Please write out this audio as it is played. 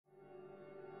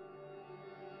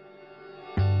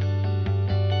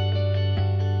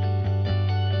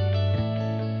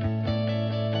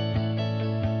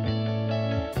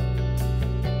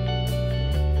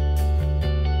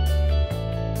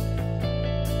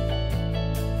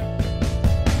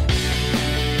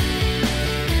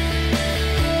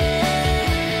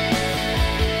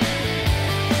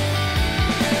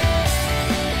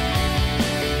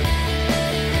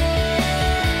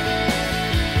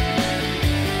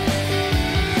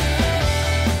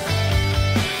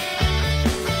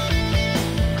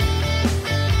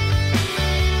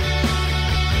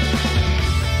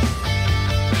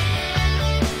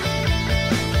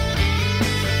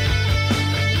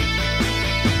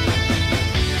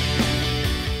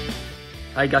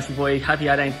Hey Gushy boy, happy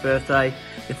 18th birthday.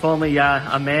 You're finally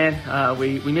a man.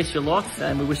 We miss you lots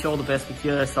and we wish you all the best with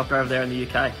your soccer over there in the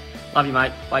UK. Love you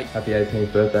mate, bye. Happy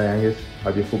 18th birthday Angus.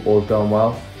 Hope your football's going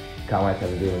well. Can't wait to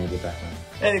have a beer when you get back, mate.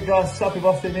 Hey Gus, happy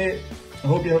birthday mate. I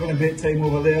hope you're having a great time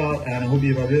over there and I hope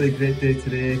you have a really great day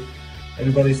today.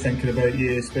 Everybody's thinking about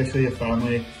you, especially your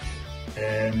family.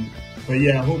 But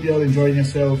yeah, I hope you're enjoying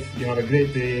yourself. You have a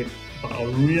great day, but I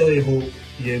really hope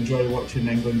you enjoy watching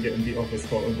England getting beat up by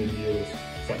Scotland in the Euros.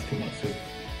 That's coming up soon.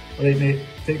 Alright mate,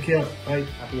 take care, bye.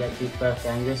 Happy 18th birthday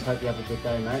Angus, hope you have a good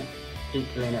day mate.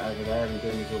 Keep doing it over there and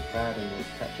doing us all proud and we'll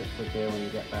catch up for a beer when you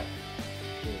get back.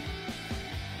 Cheers.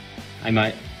 Hey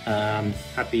mate,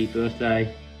 happy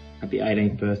birthday, happy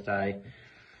 18th birthday.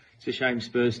 It's a shame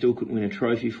Spurs still couldn't win a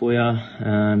trophy for you.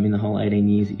 In the whole 18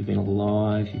 years that you've been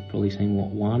alive, you've probably seen what,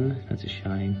 one? That's a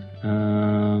shame.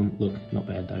 Look, not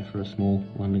bad though for a small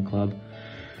London club.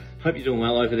 Hope you're doing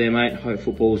well over there mate, hope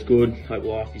football's good, hope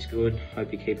life is good,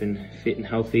 hope you're keeping fit and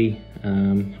healthy.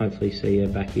 Hopefully see you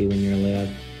back here when you're allowed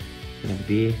to have a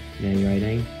beer, now you're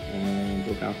 18.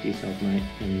 Look after yourself mate,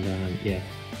 and yeah,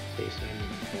 see you soon.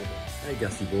 Hey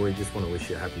Gussie boy, just want to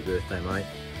wish you a happy birthday mate.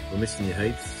 We're missing you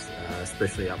heaps,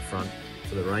 especially up front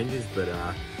for the Rangers, but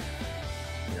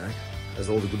you know, as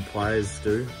all the good players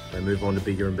do, they move on to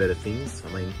bigger and better things.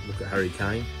 I mean, look at Harry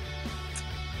Kane.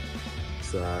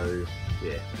 So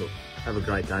yeah, look, have a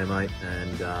great day mate,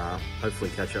 and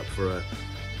hopefully catch up for a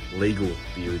legal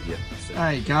beer with you soon.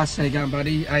 Hey Gus, how you going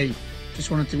buddy? Hey, just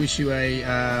wanted to wish you a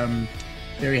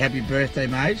very happy birthday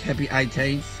mate, happy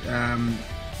 18th.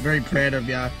 Very proud of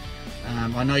you.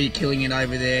 I know you're killing it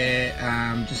over there.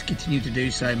 Just continue to do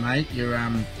so, mate. You're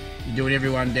doing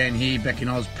everyone down here back in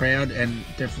Oz proud, and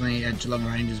definitely at Geelong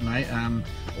Rangers, mate.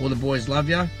 All the boys love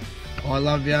you. I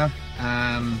love you.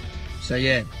 So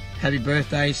yeah, happy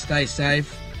birthday. Stay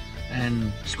safe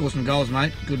and score some goals,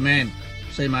 mate. Good man.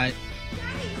 See you, mate.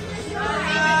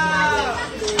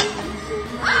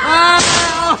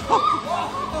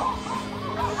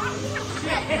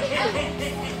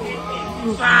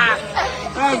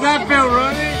 How's that feel,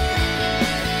 Ronnie?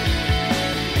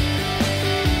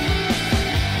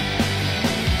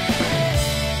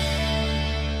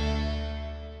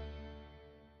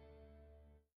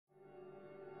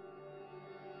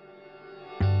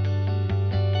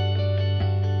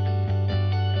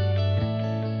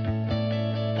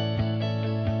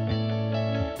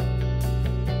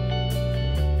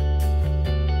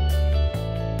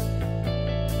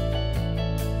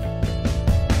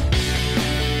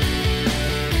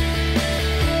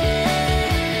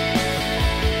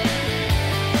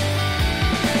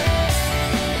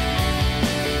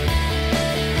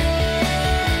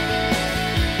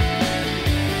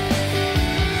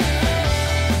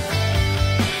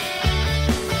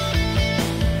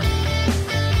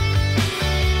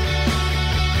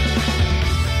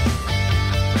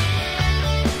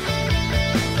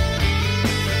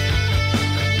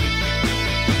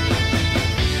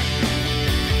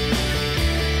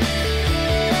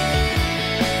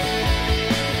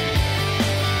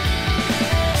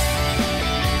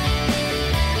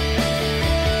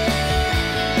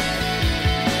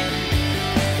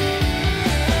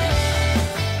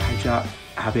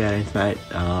 Happy 18th mate,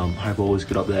 hope all was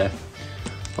good up there.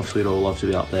 Obviously we'd all love to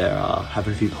be up there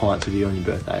having a few pints with you on your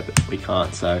birthday, but we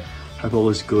can't, so hope all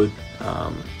was good.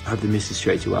 Hope the missus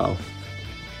treats you well,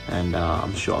 and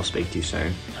I'm sure I'll speak to you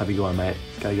soon. Happy going mate,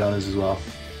 go Gunners as well.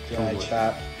 G'day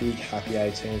chap, big happy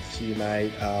 18th to you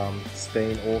mate. It's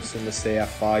been awesome to see how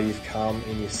far you've come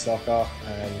in your soccer,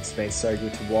 and it's been so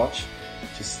good to watch.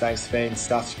 Just thanks for being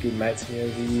such good mates with me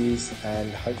over the years,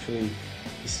 and hopefully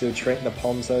you're still treating the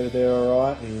Poms over there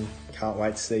alright, and can't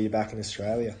wait to see you back in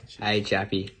Australia. Hey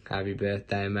Chappy, happy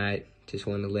birthday mate. Just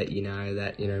want to let you know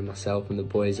that, you know, myself and the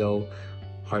boys all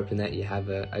hoping that you have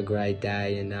a great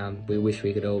day, and we wish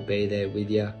we could all be there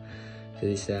with you for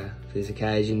this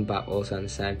occasion, but also at the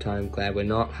same time glad we're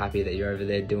not. Happy that you're over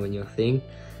there doing your thing.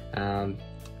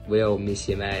 We all miss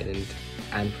you mate, and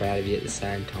I'm proud of you at the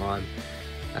same time.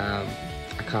 I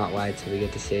can't wait till we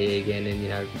get to see you again, and you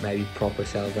know, maybe proper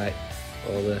celebrate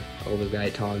all the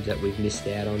great times that we've missed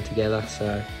out on together.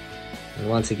 So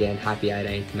once again, happy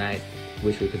 18th mate.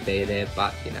 Wish we could be there,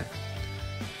 but you know,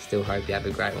 still hope you have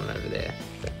a great one over there.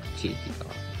 So, cheers you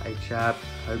guys. Hey chap,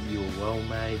 hope you're well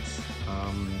mates.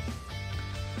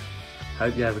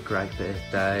 Hope you have a great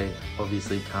birthday.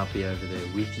 Obviously can't be over there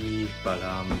with you, but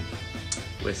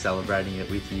we're celebrating it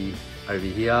with you over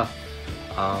here.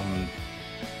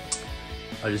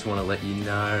 I just want to let you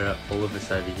know all of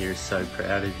us over here are so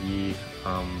proud of you,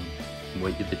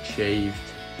 what you've achieved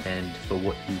and for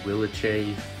what you will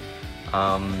achieve.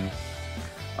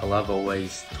 I love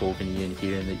always talking to you and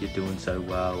hearing that you're doing so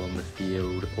well on the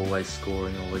field, always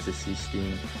scoring, always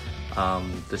assisting.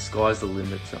 The sky's the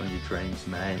limit on your dreams,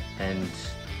 mate, and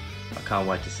I can't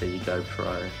wait to see you go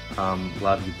pro.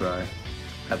 Love you, bro.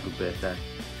 Have a good birthday.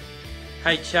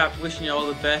 Hey chap, wishing you all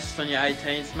the best on your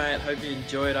 18th, mate. Hope you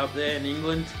enjoy it up there in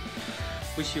England.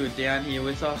 Wish you were down here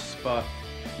with us, but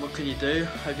what can you do?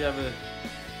 Hope you have a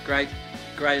great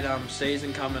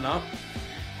season coming up.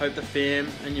 Hope the fam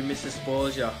and your missus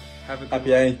spoils you. Have a good Happy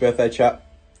 18th birthday, chap.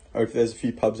 Hope there's a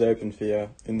few pubs open for you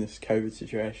in this COVID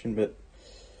situation, but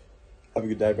have a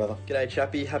good day, brother. G'day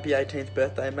chappy, happy 18th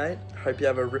birthday, mate. Hope you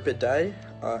have a ripper day,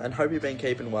 and hope you've been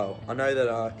keeping well. I know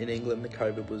that in England the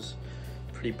COVID was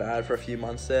pretty bad for a few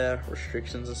months there,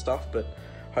 restrictions and stuff, but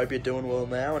hope you're doing well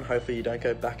now, and hopefully you don't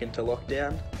go back into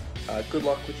lockdown. Good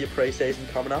luck with your pre-season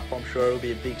coming up. I'm sure it'll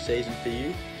be a big season for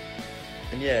you.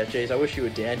 And yeah, geez, I wish you were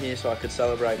down here so I could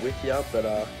celebrate with you,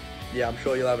 but yeah, I'm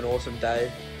sure you'll have an awesome day.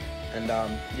 And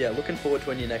yeah, looking forward to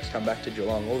when you next come back to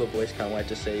Geelong. All the boys can't wait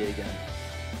to see you again.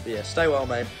 But yeah, stay well,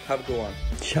 mate. Have a good one.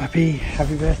 Chappy,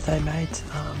 happy birthday, mate.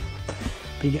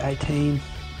 Big 18.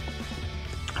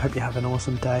 Hope you have an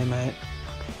awesome day, mate.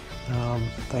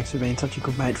 Thanks for being such a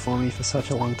good mate for me for such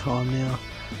a long time now.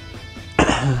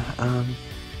 I'm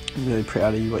really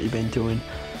proud of you, what you've been doing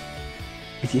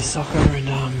with your soccer,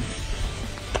 and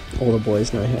all the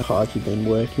boys know how hard you've been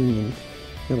working and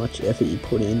how much effort you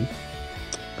put in,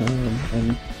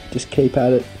 and just keep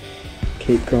at it,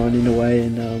 keep grinding away,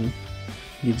 and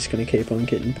you're just going to keep on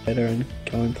getting better and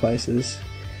going places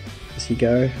as you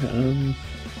go.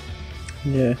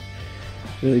 Yeah,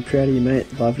 really proud of you,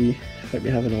 mate. Love you. Hope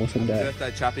you have an awesome day. Happy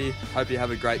birthday, chappy. Hope you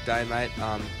have a great day, mate.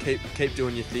 Keep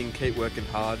doing your thing. Keep working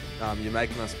hard. You're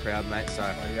making us proud, mate. So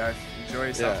there you go. Enjoy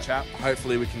yourself, chap.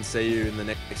 Hopefully we can see you in the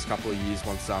next couple of years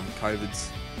once COVID's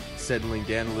settling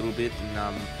down a little bit,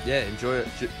 and yeah, enjoy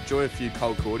a few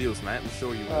cold cordials, mate. I'm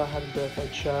sure you will. Happy birthday,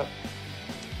 chap.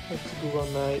 Hope it's a good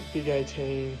one, mate. Big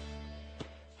 18.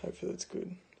 Hopefully that's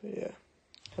good. But yeah,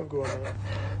 have a good one, mate.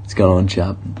 What's going on,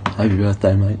 chap? Happy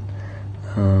birthday, mate.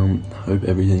 Hope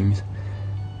everything's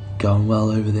going well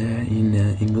over there in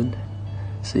England.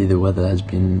 See, the weather has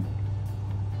been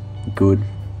good,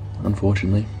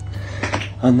 unfortunately.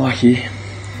 Unlike you,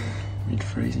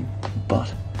 mid-freezing,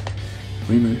 but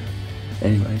we move.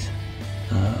 Anyways,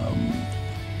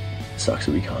 sucks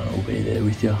that we can't all be there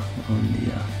with you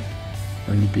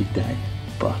on your big day,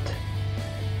 but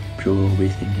I'm sure we'll all be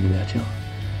thinking about you.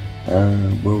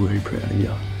 We're all very proud of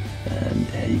you and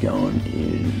how you're going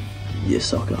in your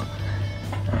soccer.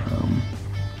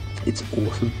 It's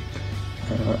awesome.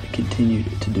 Continue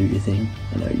to do your thing.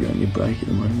 I know you're on your break at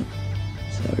the moment,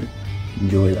 so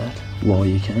enjoy that while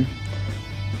you can,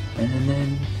 and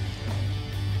then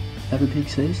have a big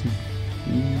season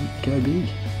and go big.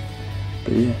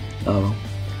 But yeah, oh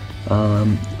well.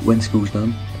 When school's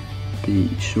done, be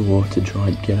sure to try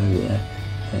and get over there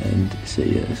and see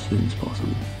you as soon as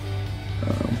possible.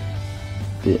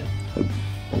 But yeah, hope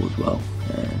all is well,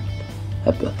 and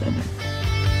happy birthday, mate.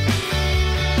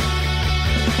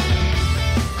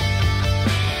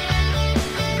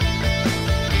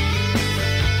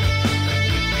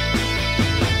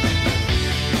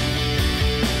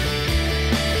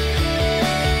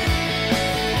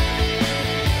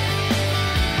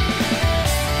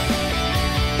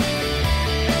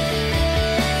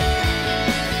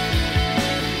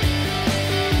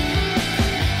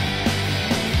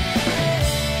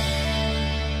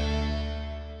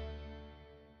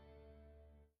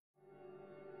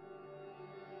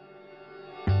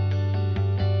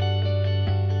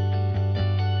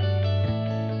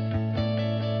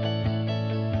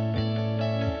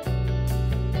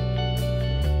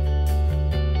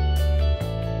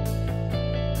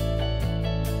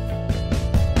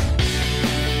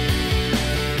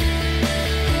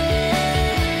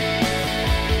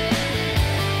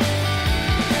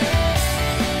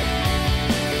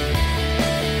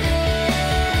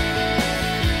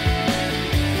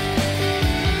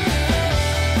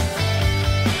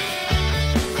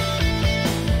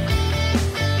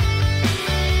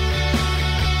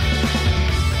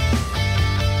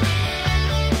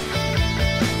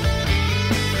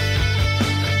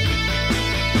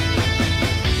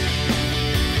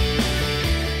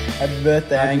 Happy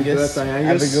birthday, Angus. Birthday,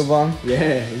 Angus. Have a good one.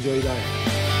 Yeah, enjoy your day.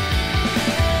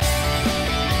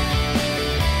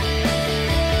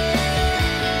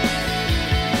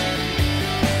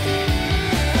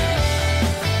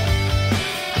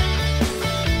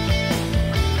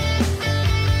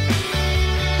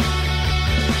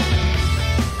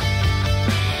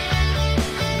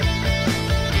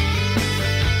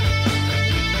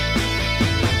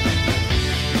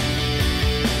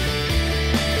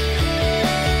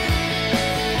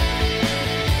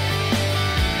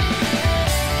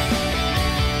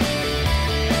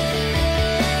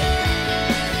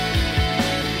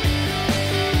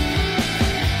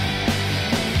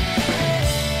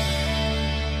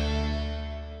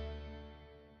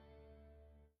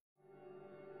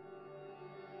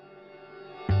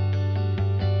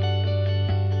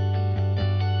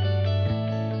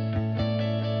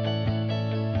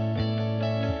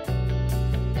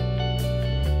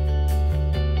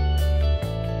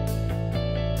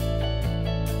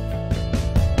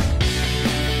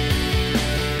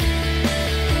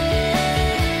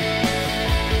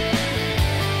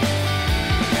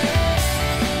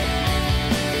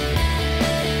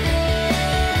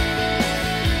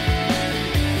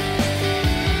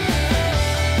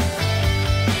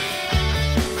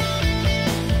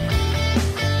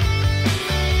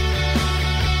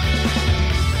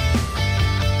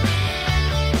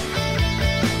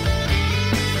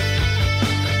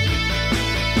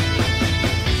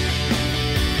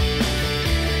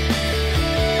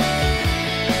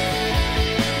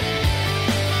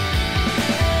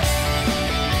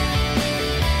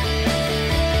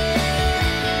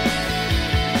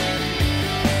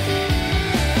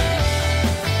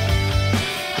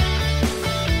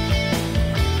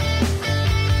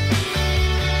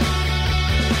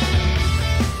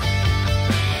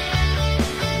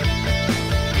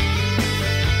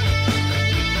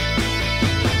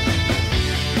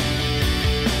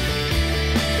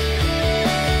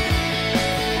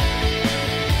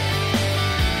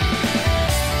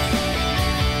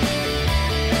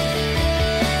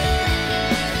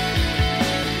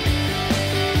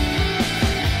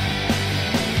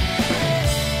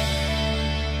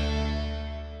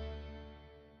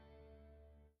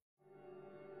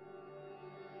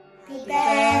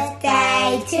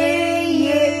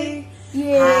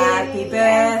 you. Happy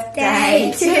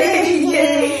birthday to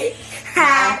you.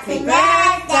 Happy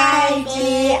birthday,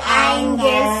 dear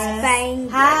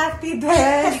Angus. Happy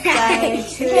birthday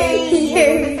to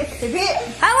you. Hip hip.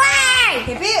 Hooray!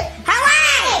 Hip hip.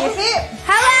 Hooray! Hip hip.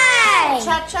 Hooray!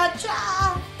 Cha cha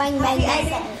cha. Bang bang. Happy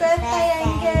 18th birthday,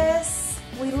 Angus.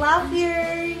 We love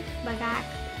you. Bye bye.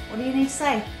 What do you need to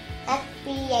say?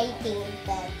 Happy 18th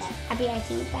birthday. Happy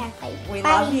 18th birthday. We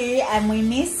love you and we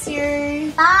miss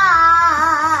you.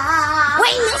 Bye.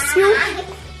 We miss you.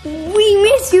 We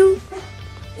miss you.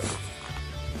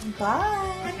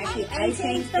 Bye. Happy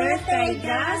 18th birthday,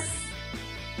 Gus.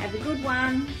 Have a good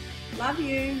one. Love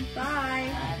you. Bye.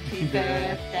 Happy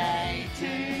birthday to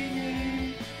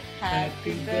you.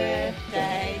 Happy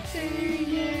birthday to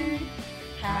you.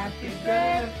 Happy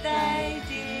birthday,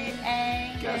 dear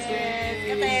Angus.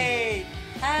 Gussie.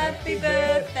 Happy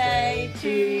birthday to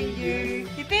you.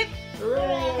 Hip hip.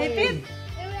 Hooray. Hip hip.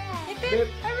 Hip hip.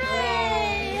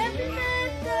 Hooray. Happy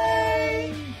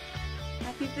birthday.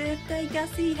 Happy birthday,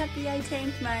 Gussie. Happy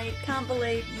 18th, mate. Can't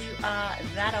believe you are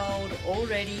that old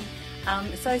already.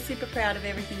 So super proud of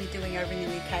everything you're doing over in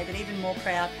the UK, but even more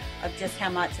proud of just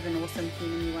how much of an awesome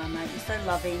human you are, mate. You're so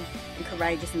loving and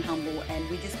courageous and humble, and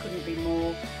we just couldn't be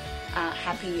more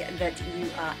happy that you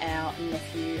are our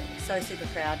nephew. So super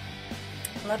proud.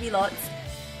 Love you lots.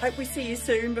 Hope we see you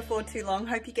soon before too long.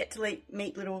 Hope you get to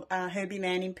meet little Herbie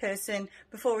man in person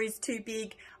before he's too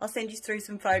big. I'll send you through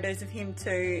some photos of him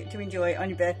to enjoy on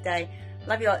your birthday.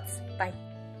 Love you lots. Bye.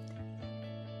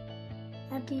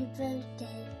 Happy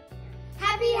birthday.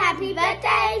 Happy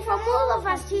birthday from all of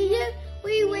us to you.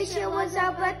 We wish it was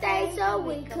our birthday so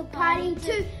we could party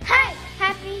too. Hey!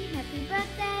 Happy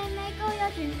birthday, make all your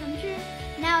dreams come true.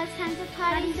 Now it's time to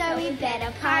party, so we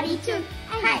better party too.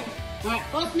 Hey! Alright,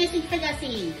 what's message for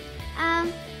Gussie?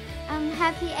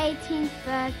 Happy 18th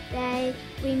birthday.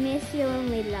 We miss you and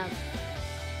we love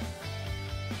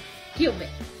you. Gilbert.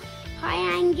 Hi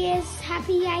Angus,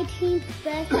 happy 18th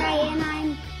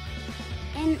birthday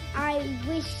and I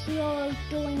wish you're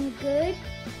doing good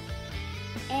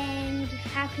and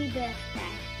happy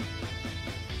birthday.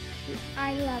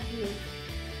 I love you.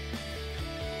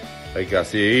 Hey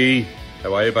Gussie,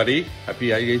 how are you buddy? Happy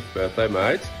 18th birthday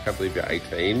mate, can't believe you're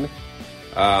 18.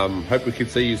 Hope we can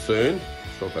see you soon. Not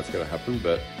sure if that's going to happen,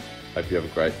 but hope you have a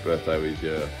great birthday with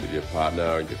your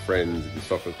partner and your friends and your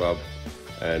soccer club.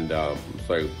 And I'm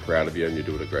so proud of you and you're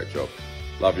doing a great job.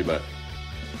 Love you, mate.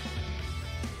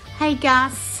 Hey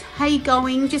Gus, how you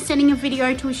going? Just sending a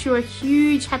video to wish you a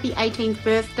huge happy 18th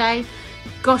birthday.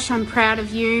 Gosh, I'm proud of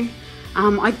you.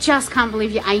 I just can't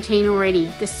believe you're 18 already.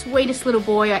 The sweetest little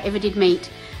boy I ever did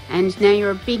meet. And now you're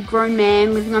a big grown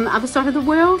man living on the other side of the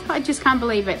world. I just can't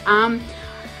believe it.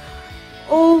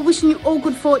 Wishing you all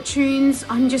good fortunes.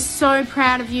 I'm just so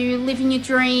proud of you, living your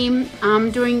dream,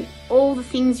 doing all the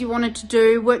things you wanted to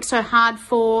do, worked so hard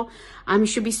for. You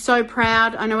should be so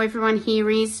proud. I know everyone here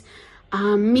is.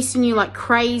 Missing you like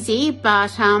crazy,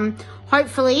 but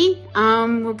hopefully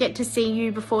we'll get to see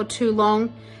you before too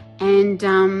long. And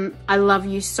I love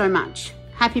you so much.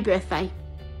 Happy birthday.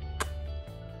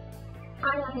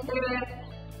 Hi, Angus.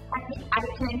 Happy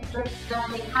 18th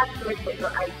birthday. Happy birthday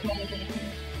for 18.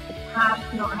 It's hard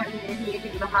not having you here to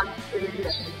give a hug to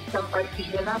and celebrate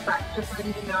together, but just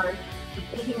letting you know,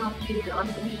 I'm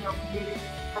thinking of you.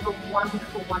 Have a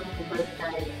wonderful, wonderful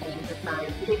birthday, and just know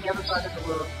you're the other side of the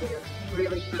world here.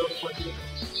 Really feel for you.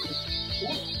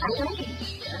 Yeah, 18,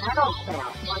 an adult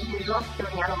now. One who's off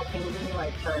doing adult things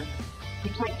anyway, so you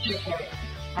take care.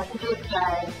 Happy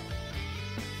birthday.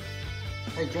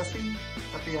 Hey Gussie,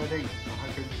 happy 18th. I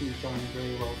hope everything's going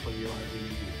very well for you over in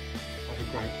India. Have a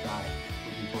great day.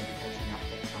 Looking forward to catching up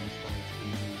at some stage in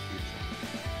the near future.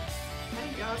 Hey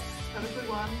Gus, have a good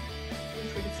one.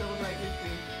 Wish we could celebrate with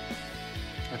you.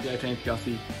 Happy 18th,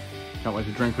 Gussie. Can't wait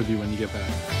to drink with you when you get back.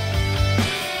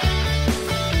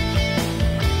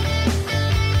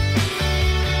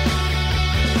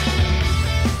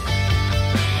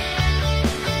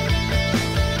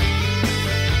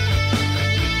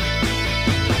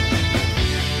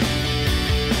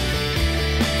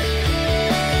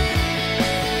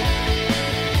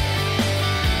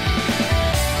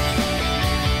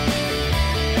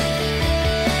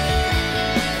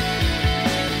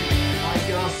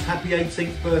 Happy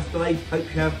 18th birthday. Hope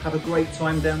you have a great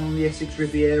time down on the Essex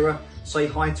Riviera. Say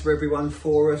hi to everyone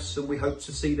for us and we hope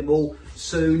to see them all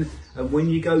soon. And when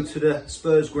you go to the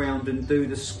Spurs ground and do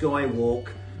the Skywalk,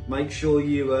 make sure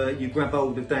you grab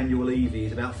hold of Daniel Levy.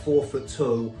 He's about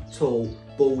 4'2", tall,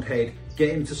 bald head.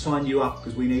 Get him to sign you up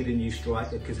because we need a new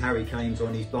striker because Harry Kane's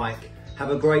on his bike.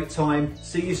 Have a great time.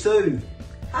 See you soon.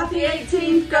 Happy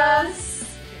 18th,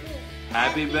 Gus.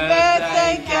 Happy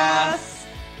birthday, Gus!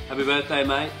 Happy birthday,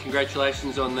 mate.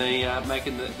 Congratulations on the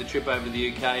making the trip over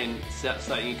the UK and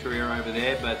starting your career over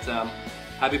there. But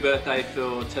happy birthday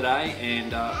for today,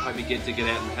 and hope you get out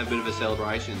and have a bit of a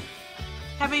celebration.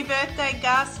 Happy birthday,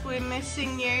 Gus. We're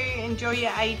missing you. Enjoy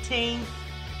your 18th.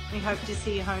 We hope to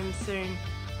see you home soon.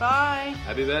 Bye.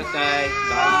 Happy birthday.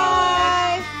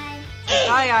 Bye.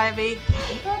 Bye, Ivy.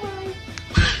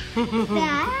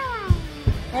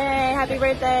 Hey, happy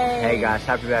birthday. Hey guys,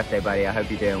 happy birthday buddy, I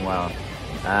hope you're doing well.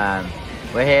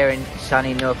 We're here in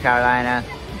sunny North Carolina,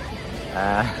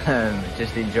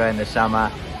 just enjoying the summer,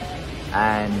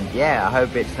 and yeah, I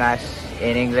hope it's nice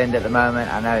in England at the moment.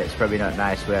 I know it's probably not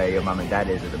nice where your mum and dad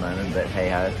is at the moment, but hey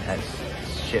ho,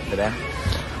 that's shit for them.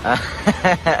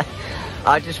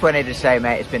 I just wanted to say,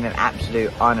 mate, it's been an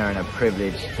absolute honour and a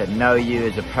privilege to know you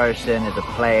as a person, as a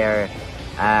player,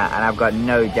 and I've got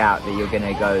no doubt that you're going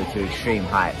to go to extreme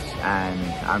heights, and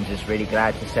I'm just really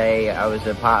glad to say I was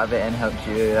a part of it and helped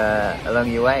you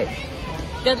along your way.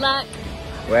 Good luck.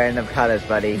 Wearing the colours,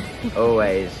 buddy,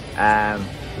 always.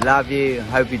 Love you,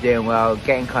 hope you're doing well.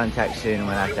 Get in contact soon and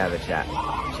we'll have to have a chat.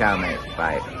 Ciao, mate.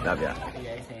 Bye. Love ya. Happy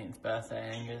 18th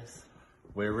birthday, Angus.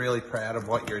 We're really proud of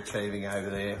what you're achieving over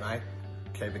there, mate.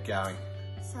 Keep it going.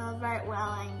 Celebrate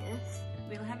well, Angus.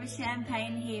 We'll have a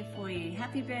champagne here for you.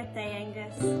 Happy birthday,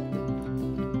 Angus.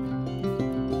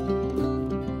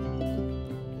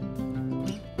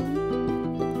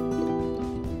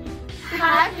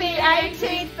 Happy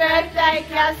 18th birthday,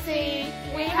 Gussie.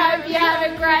 We hope you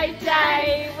have a great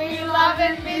day. We love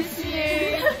and miss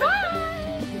you.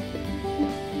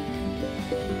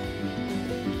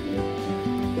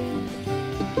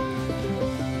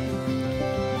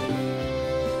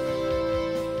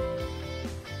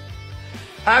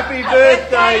 Happy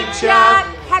birthday, chap.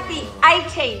 Happy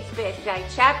 18th birthday,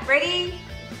 chap. Ready?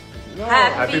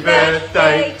 Happy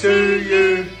birthday to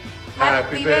you.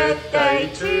 Happy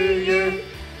birthday to you.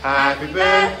 Happy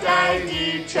birthday,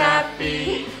 dear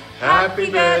chappy. Happy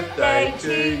birthday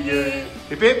to you.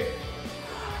 Hip hip.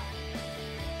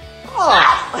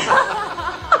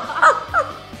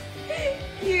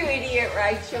 You idiot,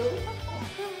 Rachel.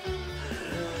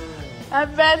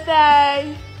 Happy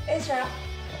birthday. Ezra.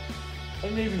 I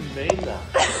didn't even mean that.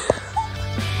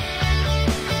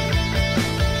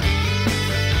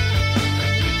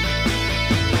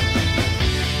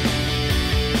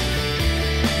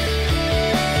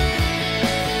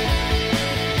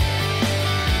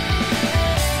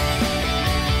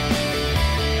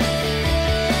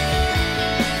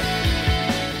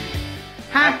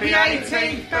 Happy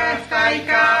 18th birthday,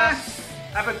 Gus!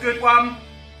 Have a good one.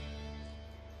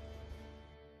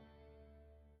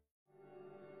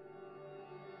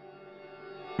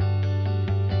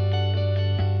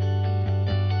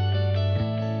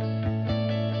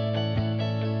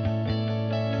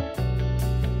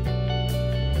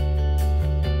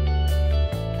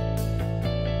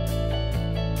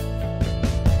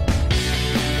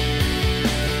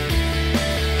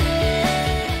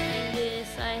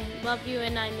 Love you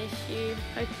and I miss you.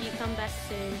 Hope you come back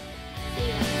soon. See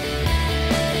ya.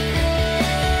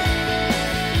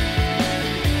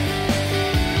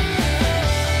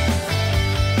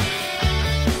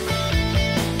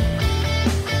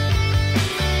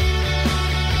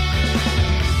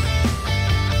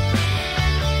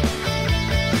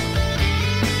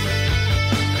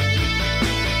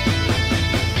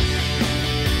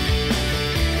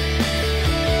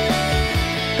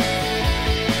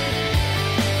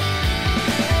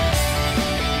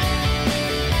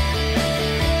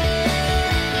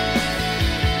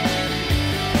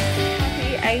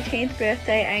 Happy 18th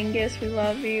birthday, Angus. We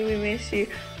love you, we miss you.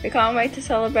 We can't wait to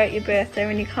celebrate your birthday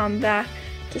when you come back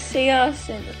to see us.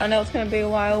 And I know it's going to be a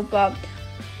while, but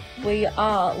we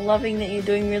are loving that you're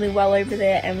doing really well over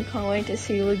there, and we can't wait to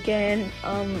see you again.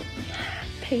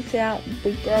 Peace out,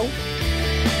 big bro.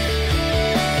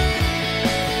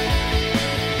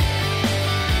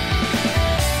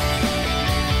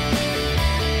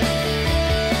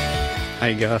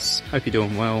 Hey Gus, hope you're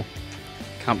doing well.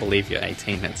 Can't believe you're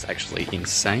 18, that's actually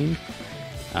insane.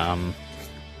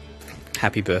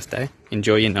 Happy birthday.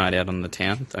 Enjoy your night out on the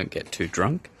town, don't get too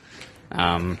drunk.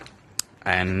 And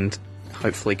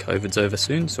hopefully COVID's over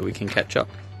soon so we can catch up.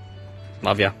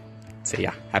 Love ya. See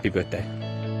ya. Happy birthday.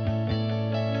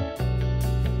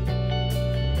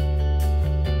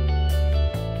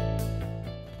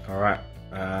 Alright,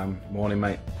 morning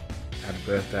mate. Happy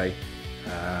birthday.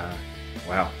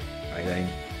 Wow, 18.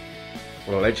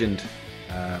 What a legend.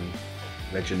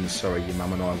 Legends, sorry, your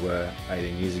mum and I were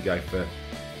 18 years ago for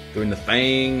doing the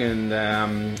thing and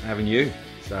having you.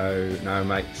 So, no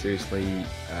mate, seriously,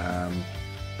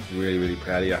 really, really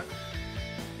proud of you.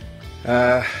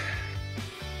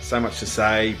 So much to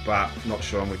say, but not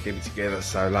sure I'm going to keep it together,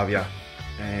 so love you,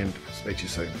 and speak to you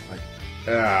soon.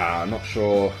 Not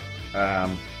sure.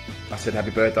 I said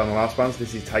happy birthday on the last one, so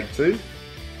this is take 2.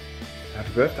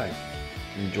 Happy birthday.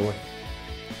 Enjoy.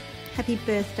 Happy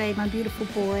birthday, my beautiful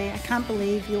boy. I can't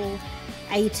believe you're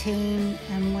 18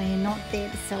 and we're not there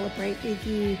to celebrate with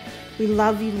you. We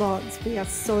love you lots. We are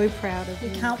so proud of you.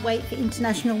 We can't wait for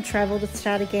international travel to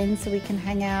start again so we can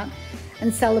hang out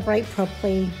and celebrate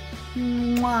properly.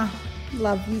 Mwah.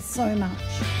 Love you so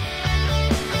much.